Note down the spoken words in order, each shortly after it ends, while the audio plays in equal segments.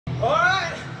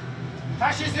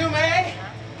Hashizume!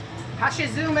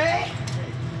 Hashizume!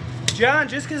 Jon,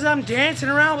 just because I'm dancing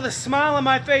around with a smile on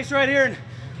my face right here, and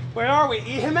where are we?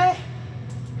 Ihime?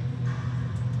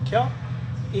 Kill?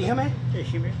 Ihime?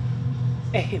 Ehime.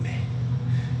 Ihime.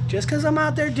 Just because I'm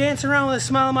out there dancing around with a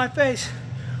smile on my face,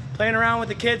 playing around with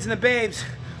the kids and the babes,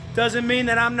 doesn't mean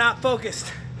that I'm not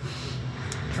focused.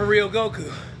 For real,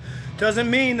 Goku. Doesn't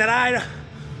mean that I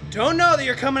don't know that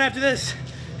you're coming after this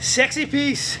sexy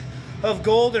piece of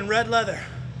gold and red leather.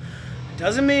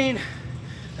 Doesn't mean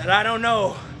that I don't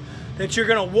know that you're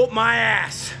gonna whoop my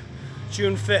ass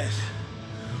June 5th.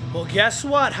 Well, guess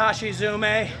what,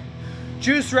 Hashizume?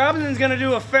 Juice Robinson's gonna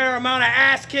do a fair amount of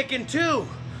ass kicking too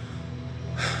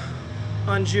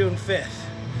on June 5th.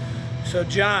 So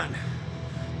Jon,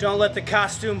 don't let the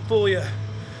costume fool you.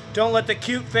 Don't let the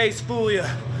cute face fool you.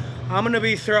 I'm gonna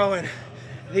be throwing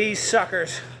these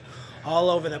suckers all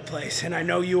over the place, and I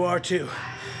know you are too.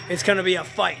 It's gonna be a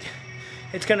fight.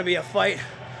 It's gonna be a fight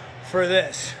for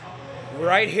this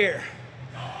right here.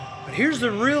 But here's the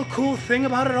real cool thing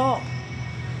about it all.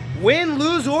 Win,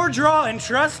 lose, or draw, and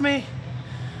trust me,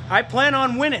 I plan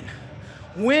on winning.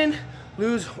 Win,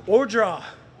 lose, or draw.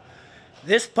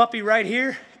 This puppy right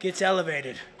here gets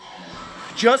elevated.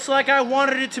 Just like I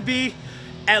wanted it to be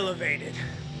elevated.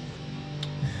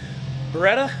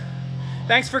 Beretta,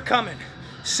 thanks for coming.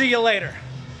 See you later.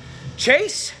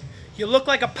 Chase, you look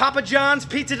like a Papa John's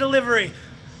pizza delivery.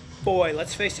 Boy,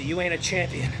 let's face it, you ain't a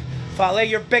champion. Fale,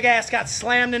 your big ass got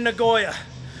slammed in Nagoya.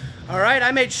 All right,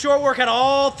 I made short work out of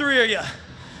all three of you.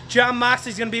 Jon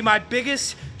Moxley's gonna be my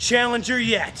biggest challenger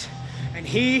yet. And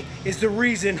he is the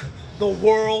reason the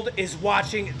world is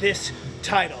watching this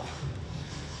title.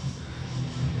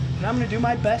 And I'm gonna do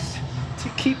my best to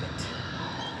keep it.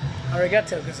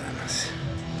 Arigato gozaimasu.